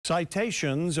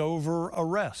citations over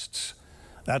arrests.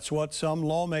 That's what some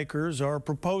lawmakers are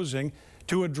proposing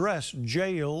to address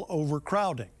jail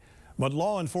overcrowding. But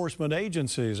law enforcement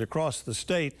agencies across the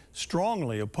state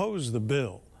strongly oppose the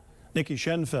bill. Nikki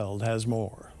Schenfeld has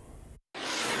more.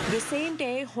 The same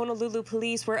day Honolulu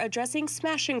police were addressing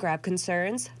smash-and-grab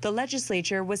concerns, the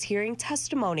legislature was hearing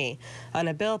testimony on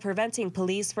a bill preventing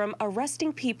police from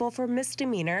arresting people for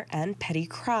misdemeanor and petty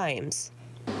crimes.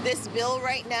 This bill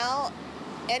right now,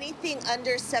 anything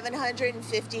under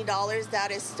 $750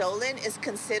 that is stolen is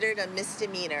considered a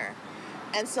misdemeanor.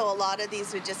 And so a lot of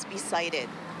these would just be cited.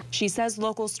 She says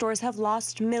local stores have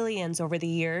lost millions over the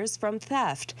years from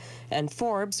theft, and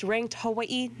Forbes ranked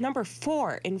Hawaii number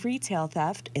 4 in retail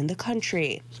theft in the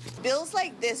country. Bills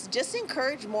like this just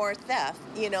encourage more theft.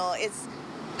 You know, it's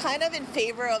kind of in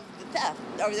favor of the theft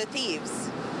or the thieves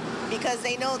because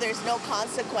they know there's no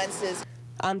consequences.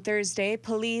 On Thursday,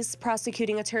 police,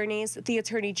 prosecuting attorneys, the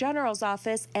Attorney General's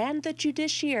office, and the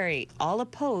judiciary all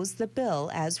opposed the bill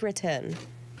as written.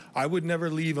 I would never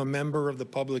leave a member of the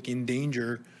public in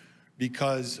danger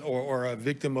because, or a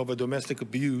victim of a domestic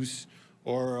abuse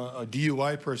or a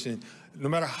DUI person. No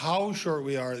matter how short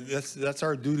we are, that's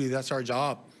our duty, that's our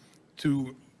job,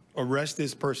 to arrest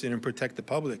this person and protect the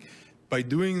public. By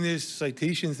doing this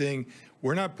citation thing,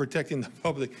 we're not protecting the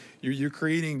public. You're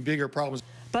creating bigger problems.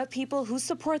 But people who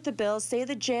support the bill say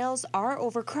the jails are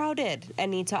overcrowded and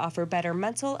need to offer better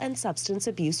mental and substance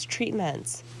abuse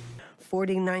treatments.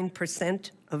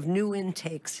 49% of new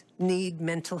intakes need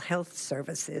mental health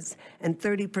services, and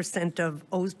 30% of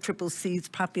OCCC's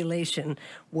population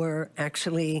were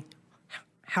actually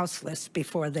houseless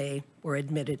before they were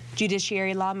admitted.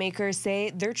 Judiciary lawmakers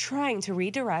say they're trying to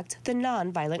redirect the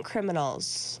nonviolent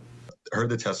criminals. Heard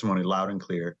the testimony loud and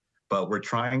clear, but we're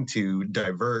trying to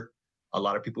divert a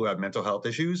lot of people who have mental health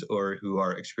issues or who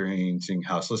are experiencing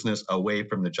houselessness away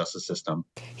from the justice system.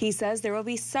 He says there will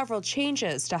be several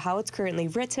changes to how it's currently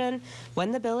written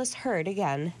when the bill is heard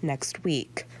again next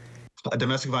week. A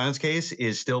domestic violence case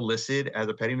is still listed as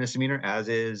a petty misdemeanor, as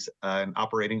is an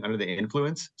operating under the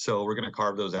influence. So we're going to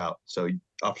carve those out. So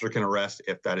officer can arrest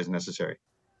if that is necessary.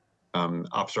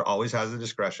 Officer always has the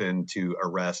discretion to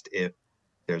arrest if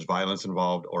there's violence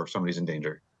involved or if somebody's in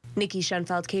danger. Nikki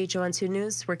Schenfeld, KHON2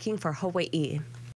 News, working for Hawaii.